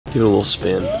Give it a little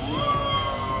spin.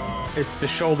 It's the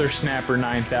Shoulder Snapper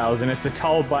 9000. It's a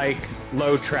tall bike,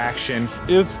 low traction.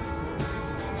 It's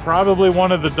probably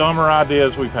one of the dumber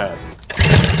ideas we've had.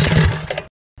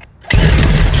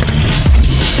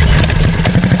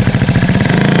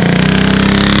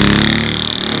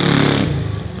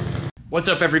 What's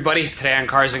up, everybody? Today on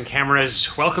Cars and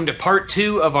Cameras, welcome to part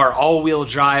 2 of our all-wheel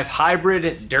drive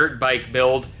hybrid dirt bike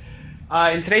build.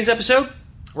 In today's episode,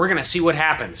 we're going to see what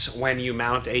happens when you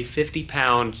mount a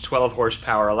 50-pound,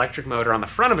 12-horsepower electric motor on the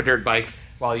front of a dirt bike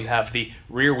while you have the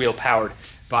rear wheel powered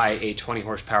by a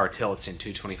 20-horsepower Tillotson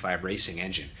 225 racing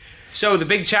engine. So the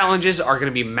big challenges are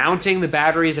going to be mounting the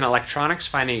batteries and electronics,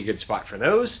 finding a good spot for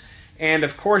those, and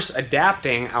of course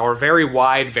adapting our very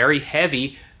wide, very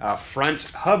heavy front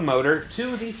hub motor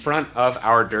to the front of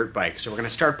our dirt bike. So we're going to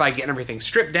start by getting everything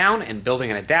stripped down and building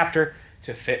an adapter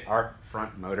to fit our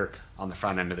front motor on the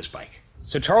front end of this bike.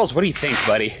 So Charles, what do you think,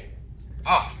 buddy?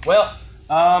 Oh, well,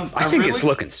 I think it's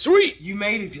looking sweet. You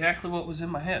made exactly what was in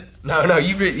my head. No,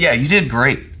 you did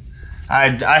great. I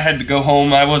had to go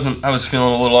home. I was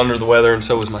feeling a little under the weather, and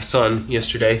so was my son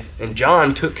yesterday. And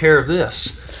John took care of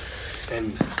this.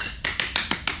 And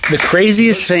the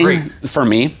craziest thing for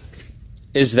me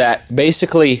is that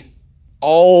basically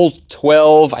all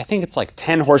 12, I think it's like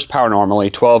 10 horsepower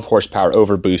normally, 12 horsepower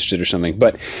over boosted or something,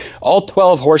 but all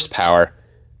 12 horsepower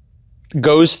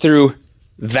goes through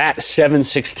that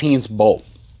 7/16 bolt.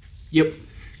 Yep,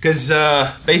 because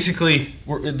basically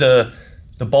the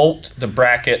bolt, the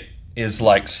bracket is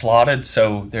like slotted,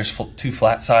 so there's two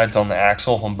flat sides on the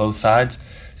axle on both sides.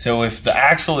 So if the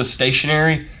axle is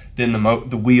stationary, then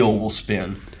the wheel will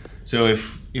spin. So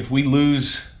if we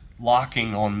lose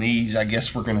locking on these, I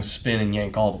guess we're gonna spin and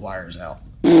yank all the wires out.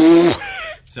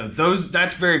 So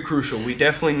that's very crucial. We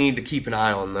definitely need to keep an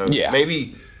eye on those. Yeah.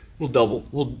 Maybe we'll double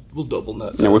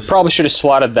nut those. Yeah, we probably should have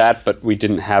slotted that, but we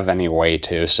didn't have any way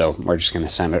to, so we're just gonna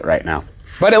send it right now.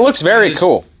 But it looks very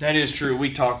cool. That is true.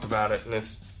 We talked about it, and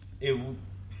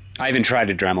I even tried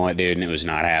to Dremel it, dude, and it was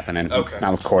not happening. Okay.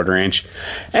 Not with 1/4 inch.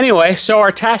 Anyway, so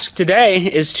our task today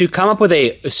is to come up with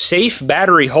a safe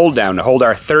battery hold down to hold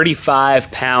our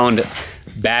 35-pound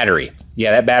battery. Yeah,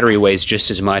 that battery weighs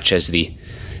just as much as the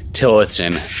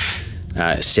Tillotson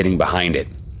sitting behind it.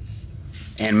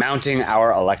 And mounting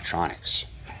our electronics.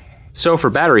 So for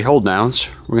battery hold downs,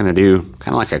 we're gonna do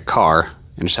kind of like a car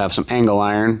and just have some angle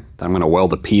iron that I'm gonna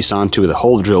weld a piece onto with a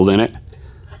hole drilled in it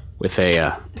with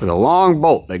a long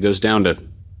bolt that goes down to,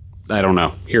 I don't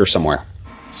know, here somewhere.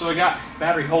 So I got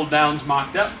battery hold downs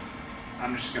mocked up.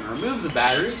 I'm just gonna remove the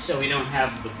battery so we don't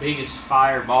have the biggest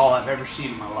fireball I've ever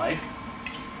seen in my life.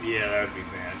 yeah, that would be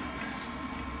bad.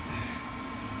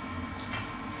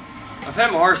 I've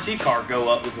had my RC car go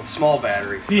up with a small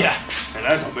battery. Yeah. And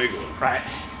that's a big one. Right.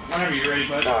 Whenever you're ready,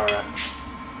 bud. All right.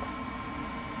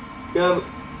 Go.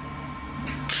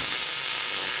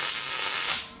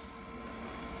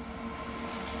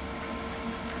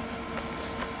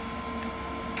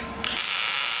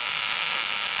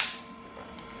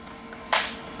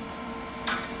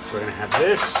 We're gonna have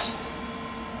this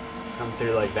come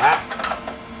through like that.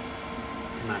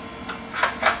 Come on.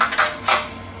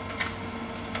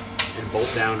 And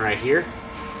bolt down right here.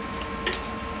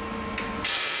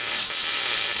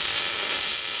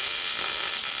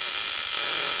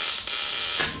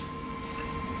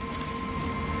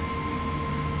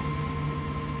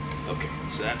 Okay,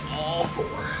 so that's all 4.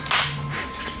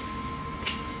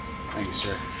 Thank you,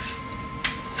 sir.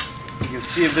 You can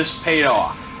see if this paid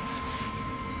off.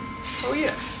 Oh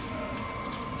yeah.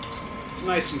 It's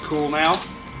nice and cool now.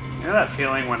 You know that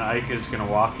feeling when Ike is gonna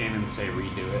walk in and say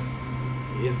redo it?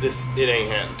 It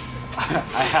ain't happening.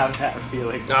 I have that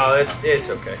feeling. No, it's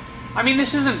okay. I mean,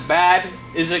 this isn't bad.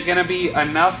 Is it gonna be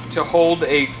enough to hold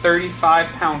a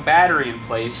 35-pound battery in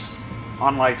place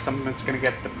on like something that's gonna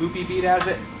get the poopy beat out of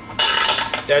it?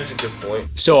 That's a good point.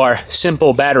 So our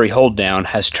simple battery hold down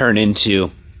has turned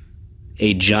into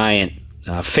a giant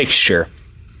fixture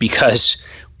because,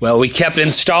 well, we kept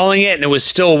installing it and it was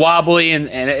still wobbly and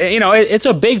you know, it's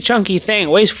a big chunky thing.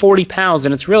 It weighs 40 pounds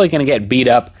and it's really going to get beat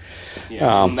up.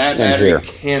 Yeah, and that battery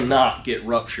cannot get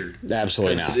ruptured.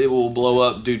 Absolutely not. It will blow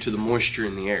up due to the moisture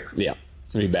in the air. Yeah,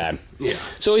 it'll be bad. Yeah.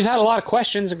 So we've had a lot of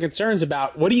questions and concerns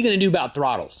about what are you going to do about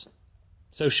throttles?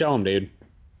 So show them, dude.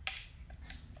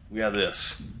 We got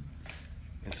this.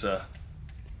 It's I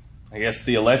guess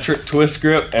the electric twist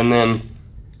grip and then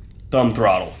thumb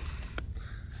throttle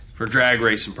for drag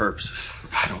racing purposes.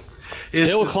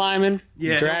 Hill climbing,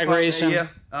 drag racing. Yeah.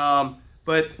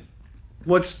 But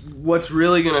what's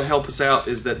really going to help us out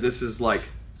is that this is like,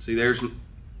 see, there's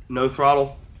no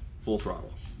throttle, full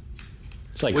throttle.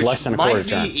 It's like less than a quarter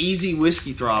turn. Might be easy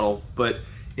whiskey throttle, but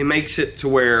it makes it to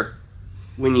where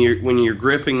when you're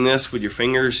gripping this with your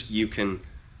fingers, you can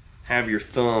have your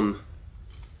thumb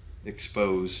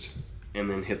exposed and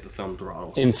then hit the thumb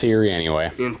throttle. In theory,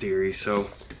 anyway. In theory, so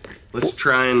let's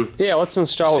try and let's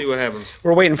install. See what happens.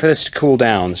 We're waiting for this to cool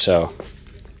down, so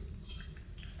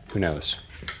who knows?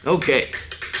 Okay.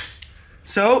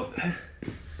 So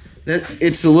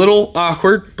it's a little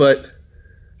awkward, but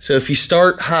so if you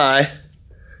start high,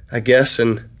 I guess,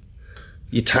 and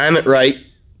you time it right,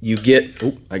 you get,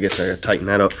 oh, I guess I gotta tighten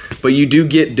that up, but you do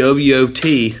get WOT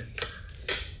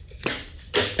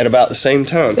at about the same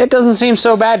time. It doesn't seem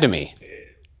so bad to me.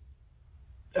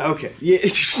 Okay, yeah,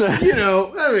 it's just, you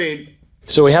know, I mean.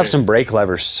 So we have some brake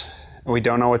levers, and we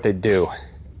don't know what they do.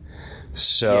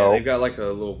 So yeah, they've got like a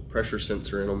little pressure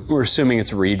sensor in them. We're assuming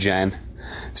it's regen.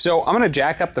 So I'm gonna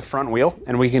jack up the front wheel,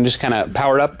 and we can just kind of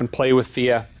power it up and play with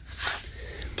the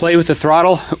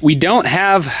throttle. We don't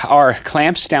have our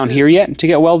clamps down here yet to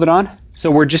get welded on,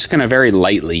 so we're just gonna very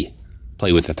lightly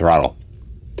play with the throttle.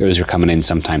 Those are coming in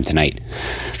sometime tonight.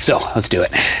 So let's do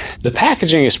it. The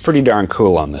packaging is pretty darn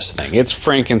cool on this thing. It's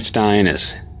Frankenstein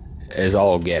as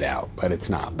all get out, but it's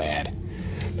not bad.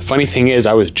 The funny thing is,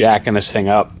 I was jacking this thing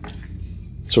up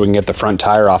so we can get the front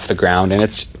tire off the ground, and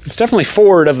it's definitely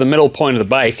forward of the middle point of the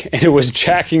bike, and it was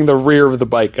jacking the rear of the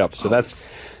bike up. So that's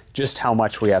just how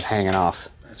much we have hanging off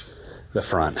the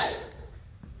front.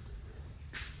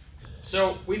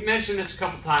 So we've mentioned this a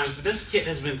couple times, but this kit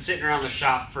has been sitting around the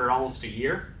shop for almost a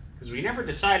year because we never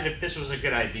decided if this was a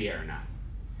good idea or not.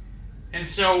 And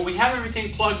so we have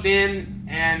everything plugged in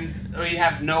and we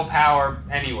have no power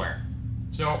anywhere.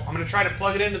 So I'm going to try to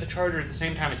plug it into the charger at the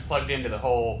same time it's plugged into the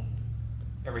whole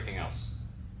everything else.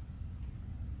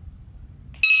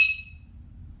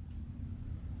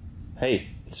 Hey,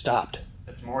 it stopped.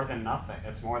 That's more than nothing.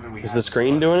 That's more than we Is the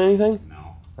screen doing anything?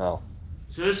 No. Oh.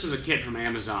 So this was a kit from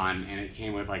Amazon, and it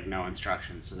came with like no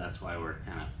instructions, so that's why we're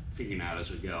kind of figuring out as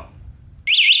we go.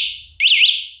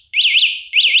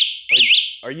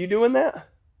 Are you doing that?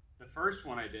 The first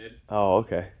one I did. Oh,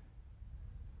 okay.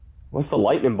 What's the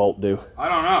lightning bolt do? I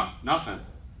don't know. Nothing.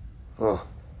 Oh.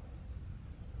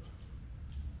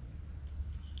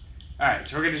 Alright,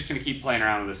 so we're just going to keep playing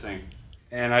around with this thing.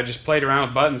 And I just played around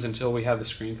with buttons until we have the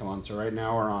screen come on. So right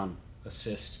now we're on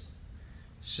assist.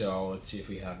 So let's see if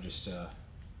we have just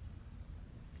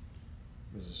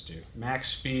what does this do? Max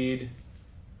speed,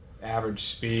 average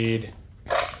speed.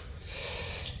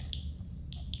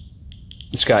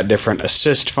 It's got different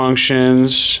assist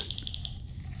functions.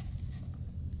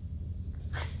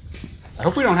 I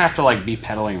hope we don't have to like be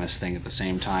pedaling this thing at the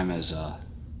same time as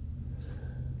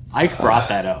Ike brought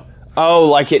that up. Oh,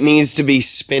 like it needs to be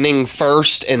spinning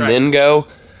first and then go?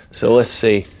 So let's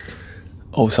see.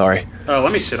 Oh, sorry.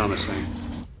 Let me sit on this thing.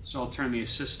 So I'll turn the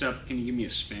assist up. Can you give me a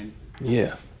spin?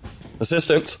 Yeah.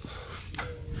 Assistance.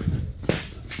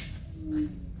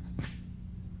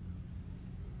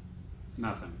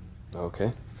 Nothing.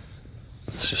 Okay.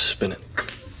 Let's just spin it.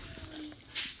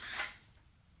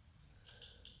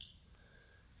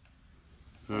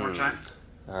 One more time.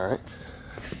 All right.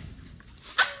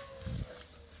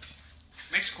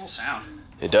 Makes a cool sound.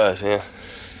 It does, yeah.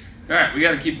 All right, we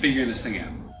got to keep figuring this thing out.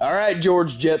 All right,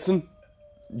 George Jetson.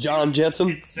 John Jetson.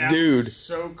 It sounds Dude.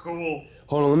 so cool.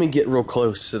 Hold on, let me get real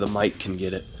close so the mic can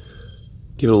get it.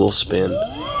 Give it a little spin.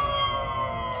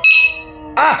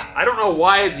 Ah! I don't know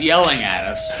why it's yelling at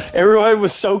us. Everybody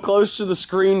was so close to the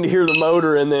screen to hear the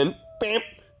motor and then bam.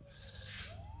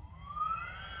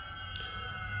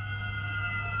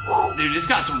 Dude, it's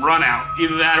got some run out.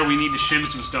 Either that or we need to shim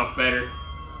some stuff better.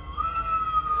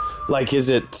 Like, is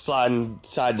it sliding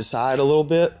side to side a little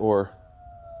bit, or?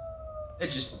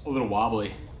 It's just a little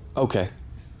wobbly. Okay.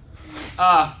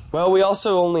 Well, we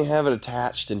also only have it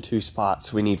attached in 2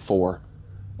 spots. We need 4.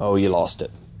 Oh, you lost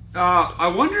it. I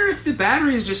wonder if the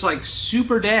battery is just like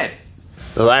super dead.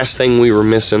 The last thing we were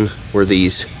missing were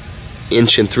these 1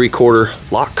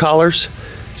 3/4 lock collars,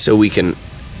 so we can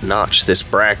notch this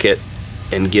bracket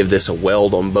and give this a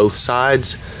weld on both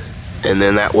sides, and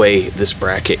then that way this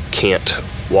bracket can't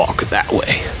walk that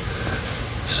way.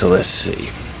 So let's see.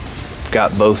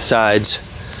 Got both sides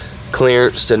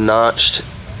clearanced and notched,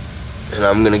 and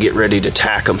I'm gonna get ready to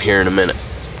tack them here in a minute.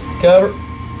 Cover.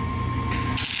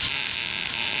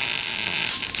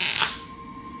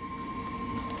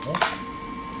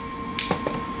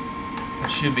 That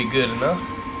should be good enough.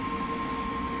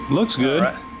 Looks good. All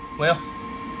right. Well,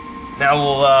 now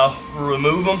we'll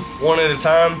remove them one at a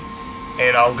time,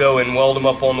 and I'll go and weld them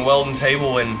up on the welding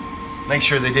table and make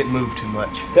sure they didn't move too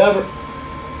much. Cover.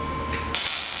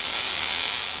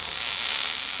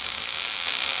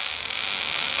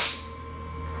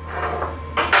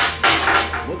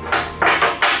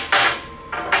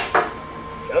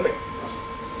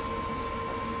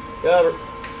 Cover.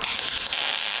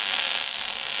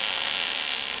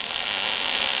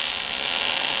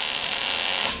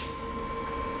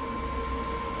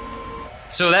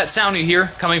 So that sound you hear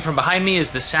coming from behind me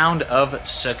is the sound of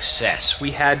success.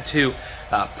 We had to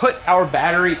put our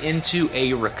battery into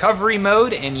a recovery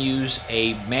mode and use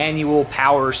a manual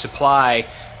power supply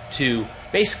to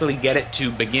basically get it to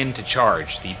begin to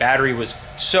charge. The battery was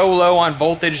so low on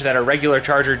voltage that a regular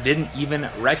charger didn't even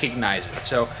recognize it.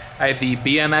 So I have the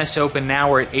BMS open now.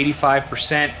 We're at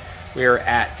 85%. We're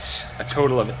at a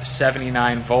total of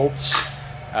 79 volts,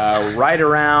 right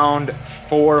around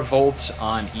 4 volts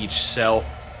on each cell.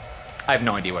 I have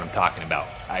no idea what I'm talking about.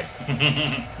 I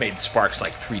made sparks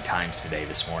like 3 times today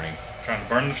this morning. Trying to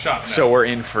burn the shop now. So we're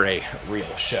in for a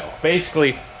real show.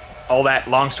 Basically, all that,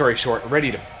 long story short,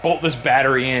 ready to bolt this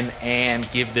battery in and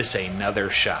give this another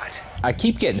shot. I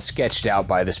keep getting sketched out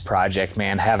by this project,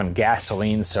 man, having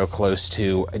gasoline so close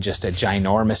to just a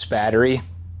ginormous battery.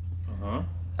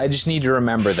 I just need to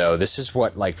remember, though, this is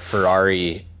what, like,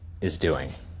 Ferrari is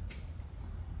doing.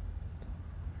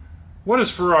 What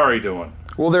is Ferrari doing?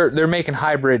 Well, they're making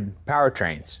hybrid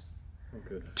powertrains.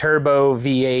 Okay. Turbo,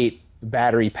 V8,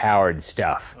 battery-powered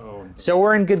stuff. Oh. So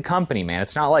we're in good company, man.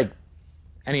 It's not like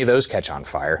any of those catch on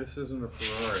fire. This isn't a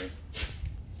Ferrari.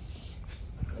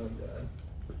 Oh, God.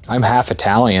 I'm half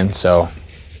Italian, so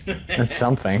that's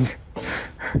something.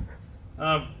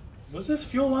 Was this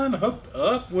fuel line hooked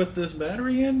up with this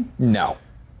battery in? No.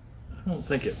 I don't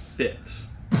think it fits.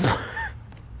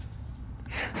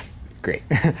 Great.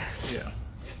 Yeah.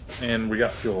 And we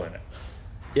got fuel in it.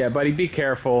 Yeah, buddy, be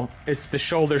careful. It's the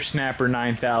Shoulder Snapper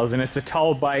 9000. It's a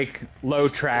tall bike, low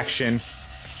traction.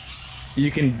 You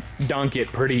can dunk it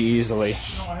pretty easily.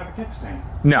 No, I have a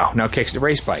kickstand. No kickstand,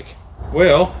 race bike.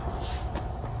 Well,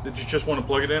 did you just want to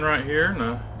plug it in right here?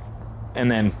 No. And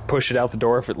then push it out the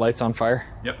door if it lights on fire?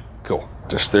 Yep. Cool.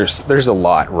 There's a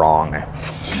lot wrong.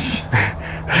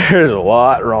 There's a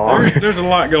lot wrong. There's a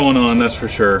lot going on, that's for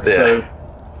sure. Yeah. So,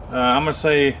 I'm going to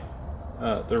say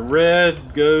the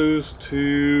red goes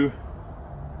to...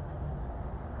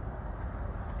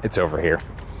 It's over here.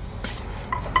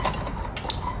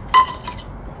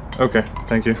 Okay,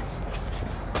 thank you.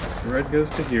 The red goes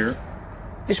to here.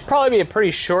 It should probably be a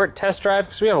pretty short test drive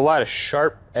because we have a lot of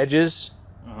sharp edges.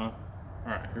 Uh-huh. All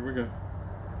right, here we go.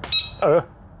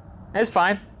 It's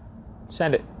fine.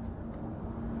 Send it.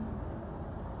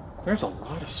 There's a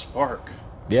lot of spark.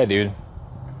 Yeah, dude.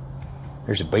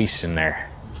 There's a beast in there.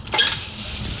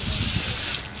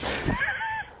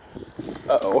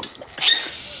 Uh-oh.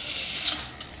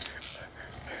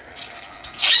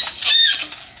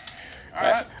 All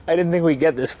right. I didn't think we'd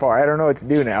get this far. I don't know what to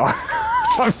do now.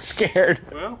 I'm scared.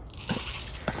 Well.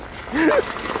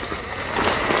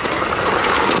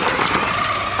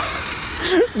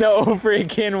 No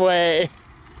freaking way.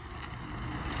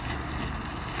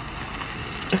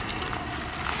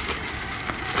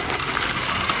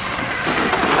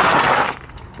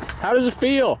 How does it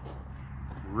feel?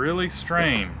 Really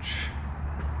strange.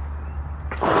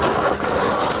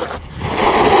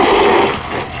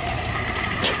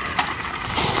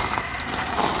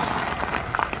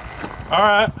 All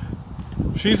right,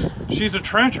 she's a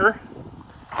trencher.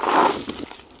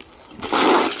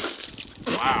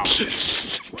 Wow.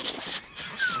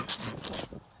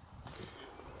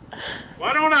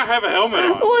 Why don't I have a helmet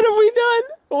on? What have we done?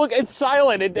 Look, it's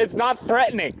silent. It's not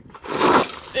threatening.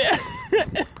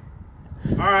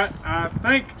 All right, I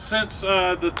think since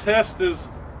the test is,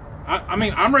 I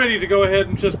mean, I'm ready to go ahead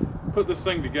and just put this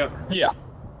thing together. Yeah.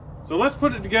 So let's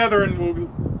put it together and we'll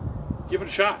give it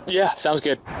a shot. Yeah, sounds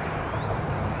good.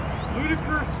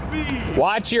 Ludicrous speed.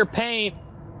 Watch your paint.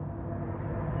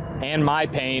 And my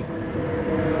paint.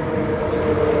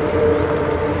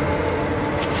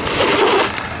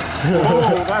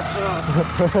 Oh, that's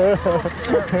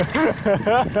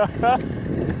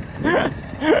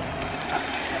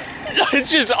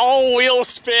It's just all wheel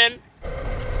spin.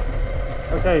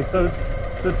 Okay, so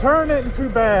to turn it too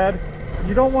bad,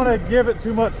 you don't want to give it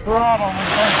too much throttle.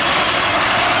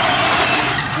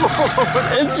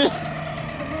 It's just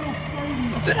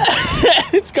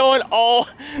it's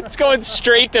going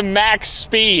straight to max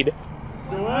speed.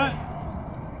 Do what?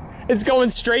 It's going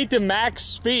straight to max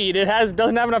speed. It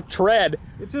doesn't have enough tread.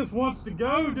 It just wants to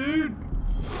go, dude.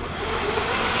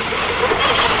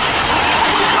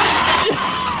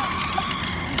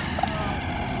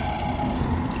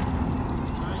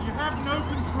 You have no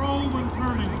control when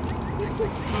turning.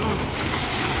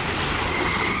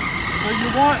 So you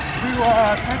want to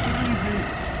take it easy.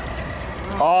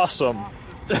 Awesome.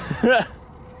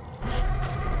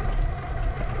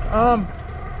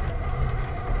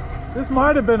 This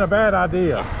might have been a bad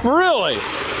idea. Really?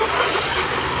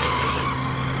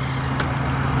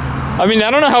 I mean,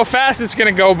 I don't know how fast it's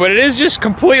gonna go, but it is just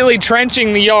completely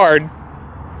trenching the yard.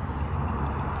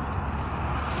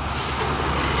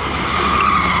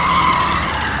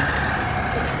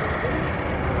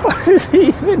 What is he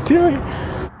even doing?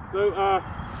 So,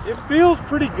 it feels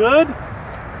pretty good,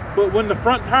 but when the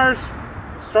front tires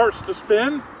starts to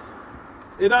spin,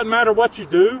 it doesn't matter what you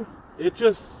do. It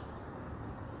just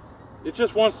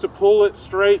wants to pull it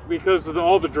straight because of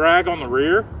all the drag on the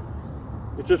rear.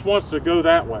 It just wants to go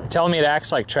that way. Telling me it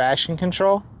acts like traction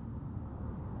control?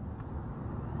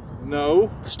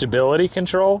 No. Stability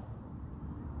control?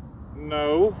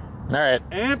 No. All right.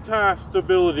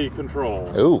 Anti-stability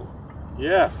control. Ooh.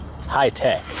 Yes. High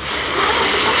tech.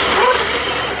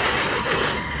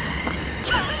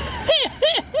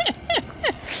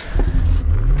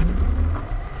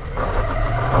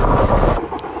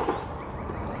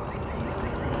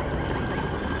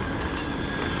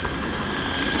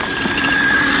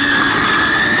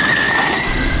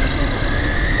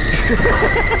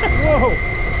 Whoa.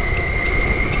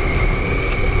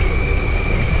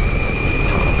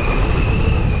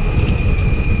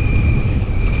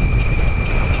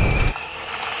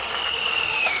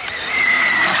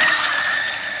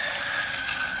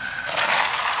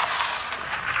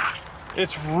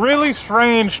 It's really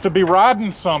strange to be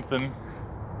riding something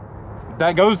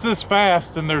that goes this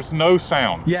fast and there's no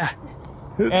sound. Yeah.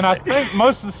 And I think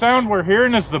most of the sound we're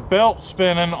hearing is the belt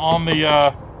spinning on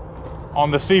the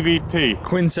CVT.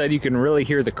 Quinn said you can really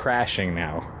hear the crashing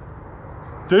now.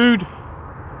 Dude,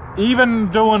 even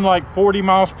doing like 40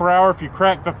 miles per hour, if you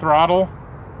crack the throttle,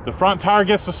 the front tire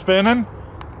gets to spinning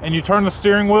and you turn the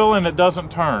steering wheel and it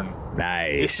doesn't turn.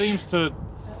 Nice. It seems to...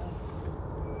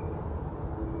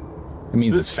 It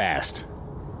means it's fast.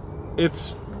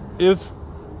 It's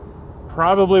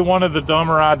probably one of the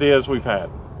dumber ideas we've had.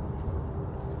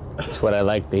 That's what I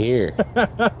like to hear.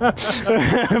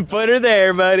 Put her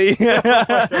there, buddy.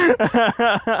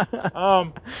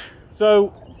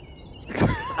 So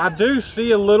I do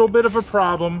see a little bit of a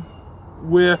problem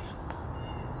with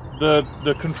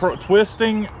the control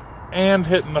twisting and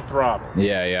hitting the throttle.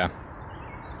 Yeah.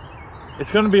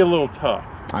 It's going to be a little tough.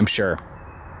 I'm sure.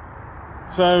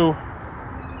 So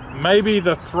maybe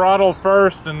the throttle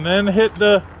first and then hit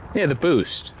the... Yeah, the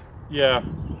boost. Yeah.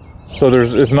 So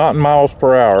it's not in miles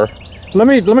per hour. Let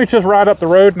me just ride up the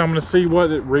road and I'm going to see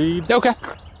what it reads. Okay.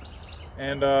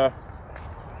 And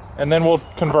then we'll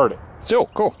convert it. So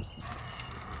cool.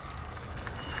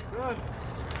 Good.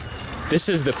 This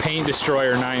is the Paint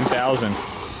Destroyer 9000.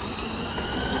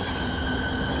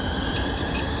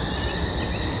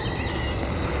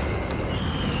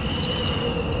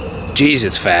 Jeez,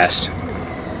 it's fast.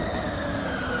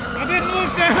 I didn't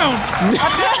look down. I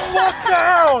didn't look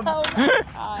down.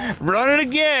 Run it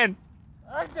again.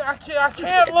 I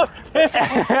can't look down.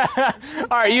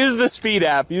 All right, use the speed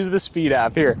app. Use the speed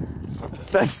app here.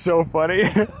 That's so funny.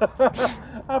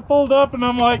 I pulled up and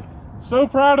I'm like so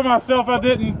proud of myself I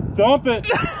didn't dump it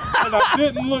and I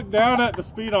didn't look down at the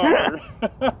speedometer.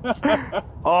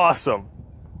 Awesome.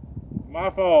 My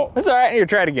fault. That's all right. Here,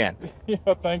 try it again. Yeah,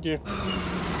 thank you.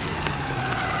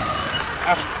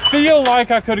 I feel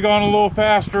like I could have gone a little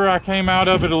faster. I came out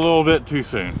of it a little bit too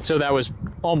soon. So that was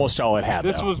almost all it had.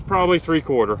 This though. was probably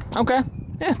 3/4. Okay.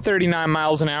 Yeah, 39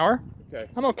 miles an hour. Okay.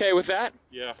 I'm okay with that.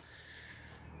 Yeah.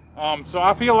 So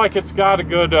I feel like it's got a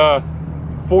good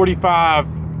 45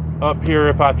 up here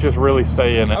if I just really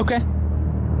stay in it. Okay.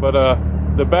 But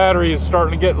the battery is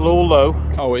starting to get a little low.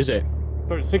 Oh, is it?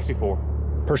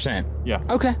 64%. Yeah.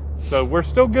 Okay. So we're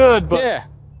still good, but Yeah.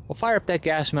 Well, fire up that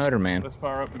gas motor, man. let's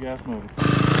fire up the gas motor.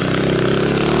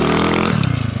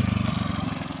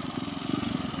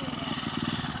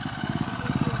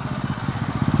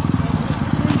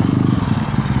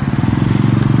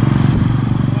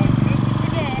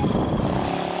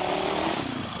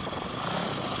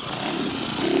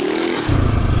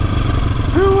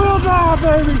 Two-wheel drive,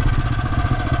 baby!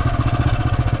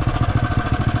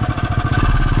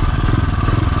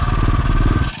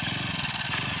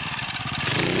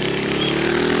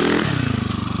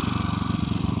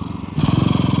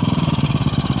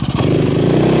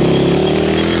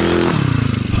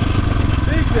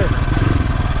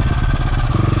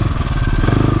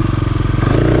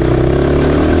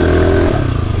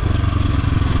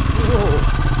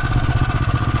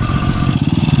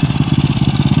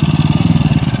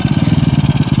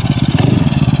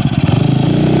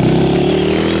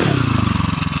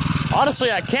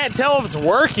 Honestly, I can't tell if it's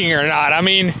working or not. I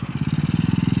mean,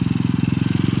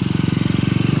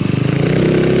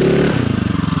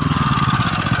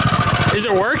 is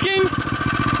it working?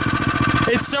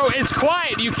 It's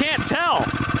quiet. You can't tell.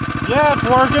 Yeah, it's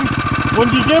working. When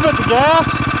you give it the gas,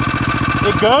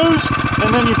 it goes,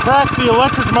 and then you crack the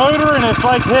electric motor, and it's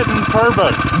like hitting turbo.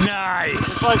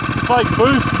 Nice. It's like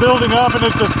boost building up, and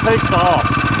it just takes off.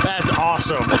 That's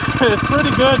awesome. It's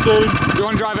pretty good, dude. You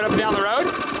want to drive it up and down the road?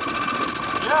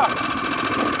 Yeah.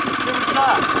 Let's give it a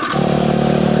shot.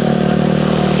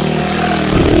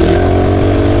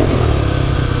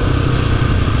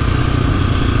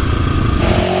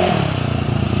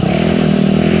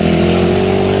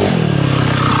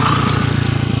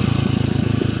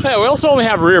 Yeah, we also only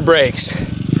have rear brakes,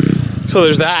 so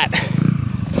there's that.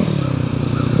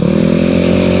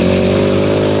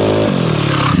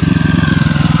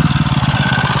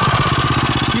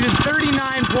 You did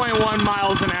 39.1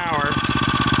 miles an hour.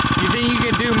 You think you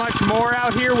could do much more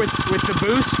out here with the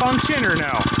boost function, or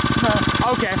no? No.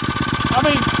 Okay. I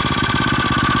mean,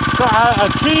 so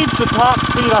I achieved the top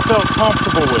speed I felt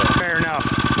comfortable with. Fair enough.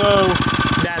 So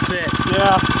That's it.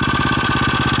 yeah.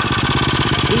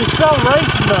 The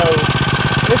acceleration though,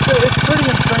 it's pretty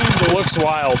insane, dude. Looks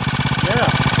wild. Yeah,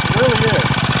 it really is.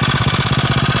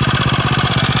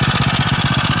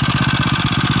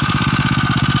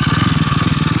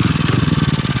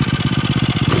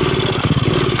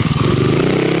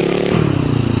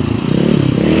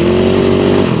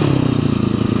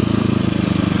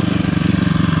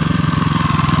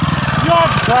 You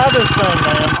have to try this thing,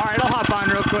 man. All right, I'll hop on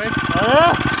real quick. Oh,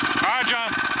 yeah? All right,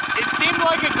 John. It seemed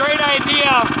like a great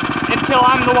idea until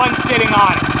I'm the one sitting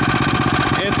on it.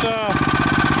 It's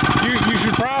you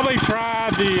should probably try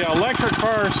the electric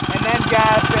first. And then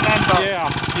gas, and then both.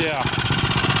 Yeah.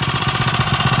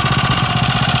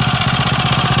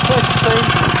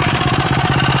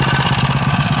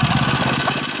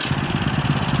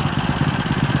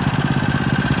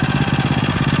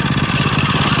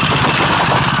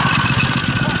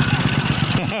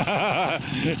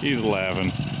 He's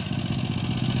laughing.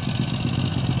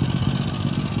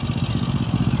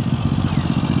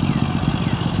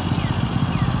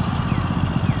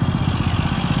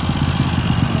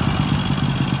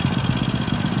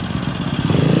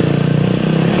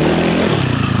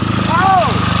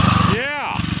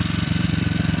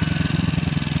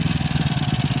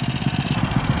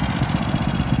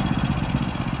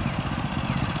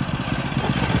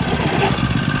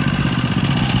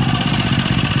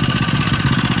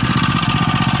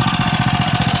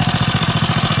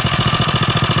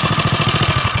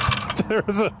 There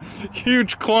was a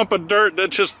huge clump of dirt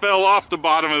that just fell off the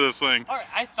bottom of this thing. All right,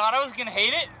 I thought I was gonna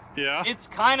hate it. Yeah. It's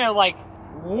kind of like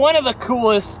one of the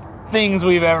coolest things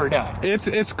we've ever done.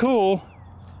 It's cool,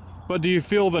 but do you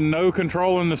feel the no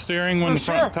control in the steering when the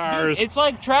front tires? Dude, it's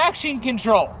like traction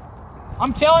control.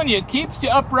 I'm telling you, it keeps you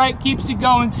upright, keeps you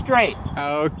going straight.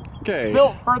 Okay.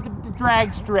 Built for the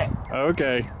drag strip.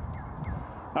 Okay.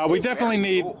 We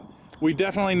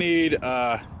definitely need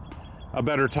a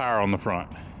better tire on the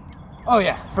front. Oh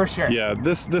yeah, for sure. Yeah,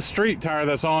 this street tire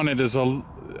that's on it is I'm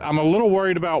a little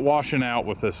worried about washing out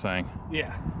with this thing.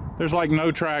 Yeah. There's like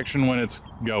no traction when it's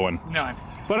going. None.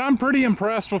 But I'm pretty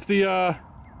impressed with the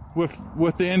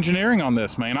with the engineering on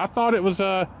this, man. I thought it was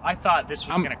I thought this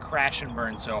was gonna crash and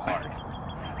burn so hard.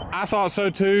 I thought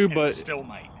so too, And but it still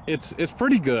might. it's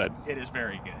pretty good. It is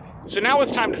very good. So now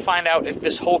it's time to find out if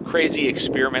this whole crazy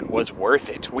experiment was worth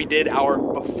it. We did our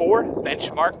before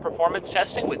benchmark performance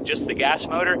testing with just the gas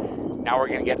motor. Now we're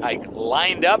gonna get Ike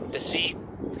lined up to see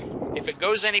if it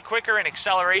goes any quicker in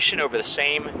acceleration over the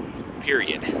same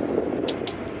period.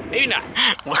 Maybe not.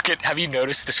 Have you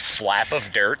noticed this flap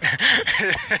of dirt?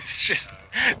 It's just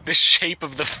the shape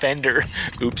of the fender.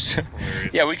 Oops.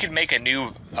 Yeah, we could make a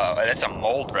new, that's a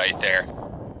mold right there.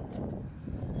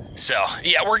 So,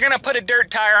 yeah, we're gonna put a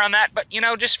dirt tire on that, but you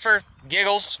know, just for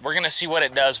giggles, we're gonna see what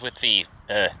it does with the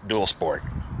dual sport. On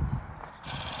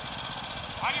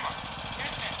your mark,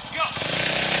 get set, go!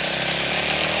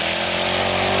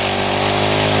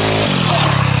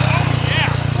 Oh,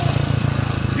 yeah!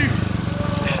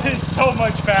 Dude, it's so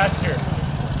much faster.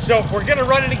 So we're gonna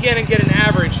run it again and get an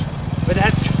average, but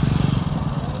that's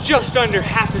just under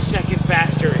half a second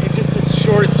faster in just this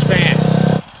short span.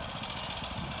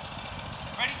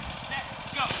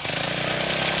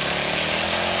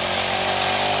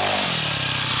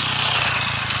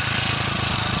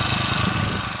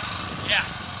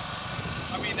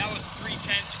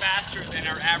 Faster than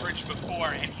our average before,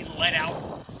 and he let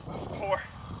out before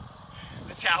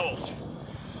the towels.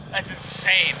 That's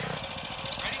insane.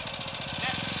 Ready,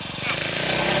 set, go.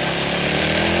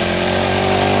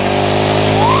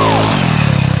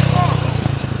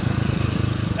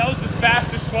 That was the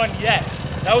fastest one yet.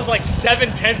 That was like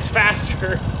 7/10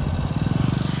 faster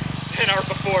than our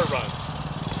before runs.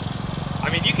 I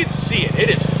mean, you can see it. It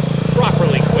is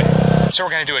properly quick. So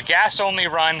we're gonna do a gas only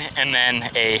run and then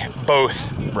a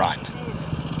both run.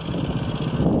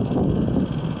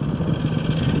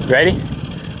 Ready?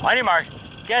 On your mark,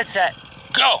 get set,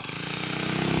 go!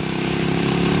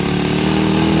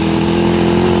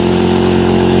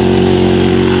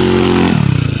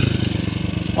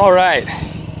 All right,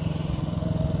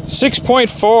 6.4.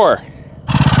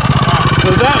 So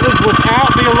that was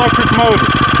without the electric motor.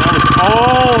 That was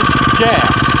all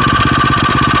gas.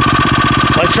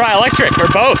 Let's try electric, or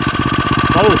both.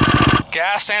 Both.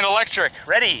 Gas and electric.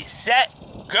 Ready, set,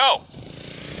 go.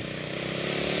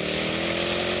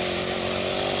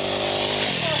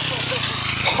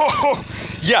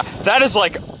 Yeah, that is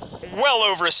like well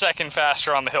over a second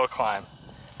faster on the hill climb.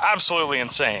 Absolutely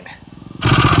insane.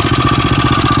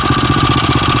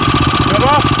 Cut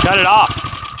off? Cut it off.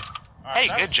 Right,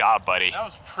 Hey, good job, buddy. That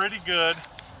was pretty good.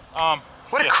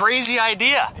 What a crazy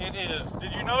idea. It is.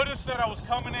 Did you notice that I was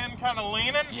coming in kind of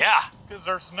leaning? Yeah. Because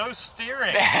there's no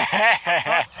steering. It's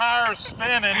not tires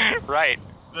spinning. Right.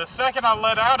 The second I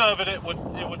let out of it, it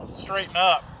would straighten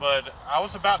up, but I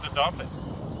was about to dump it.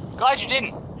 Glad you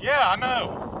didn't. Yeah, I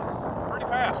know. Pretty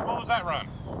fast. What was that run?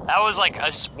 That was like a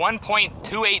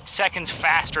 1.28 seconds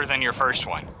faster than your first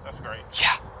one. That's great.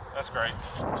 Yeah. That's great.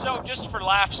 So just for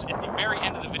laughs, at the very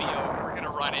end of the video, we're gonna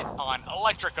run it on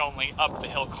electric only up the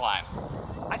hill climb.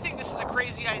 I think this is a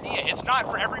crazy idea. It's not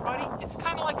for everybody. It's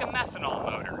kind of like a methanol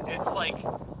motor. It's like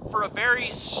for a very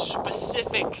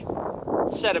specific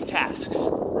set of tasks.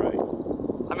 Right.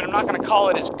 I mean, I'm not gonna call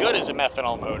it as good as a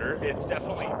methanol motor. It's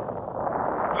definitely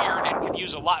weird and could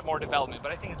use a lot more development,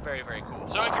 but I think it's very, very cool.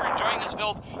 So if you're enjoying this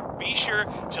build, be sure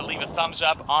to leave a thumbs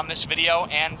up on this video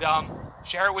and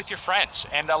share it with your friends.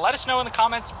 And let us know in the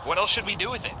comments, what else should we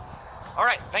do with it? All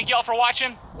right, thank you all for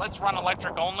watching. Let's run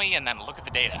electric only and then look at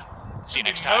the data. See you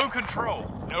next time. No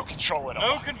control. No control at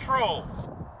all. No control.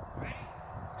 Ready?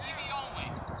 TV only.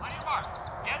 On your mark.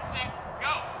 Get set.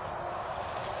 Go.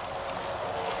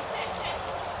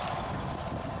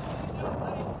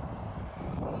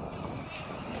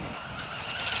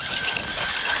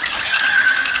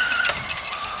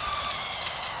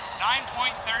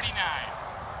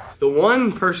 The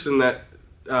one person that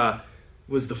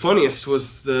was the funniest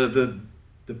was the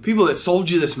people that sold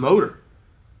you this motor.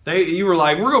 You were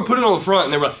like, we're gonna put it on the front,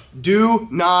 and they were like, do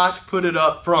not put it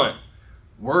up front.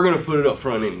 We're gonna put it up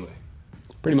front anyway.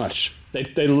 Pretty much.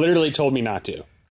 They literally told me not to.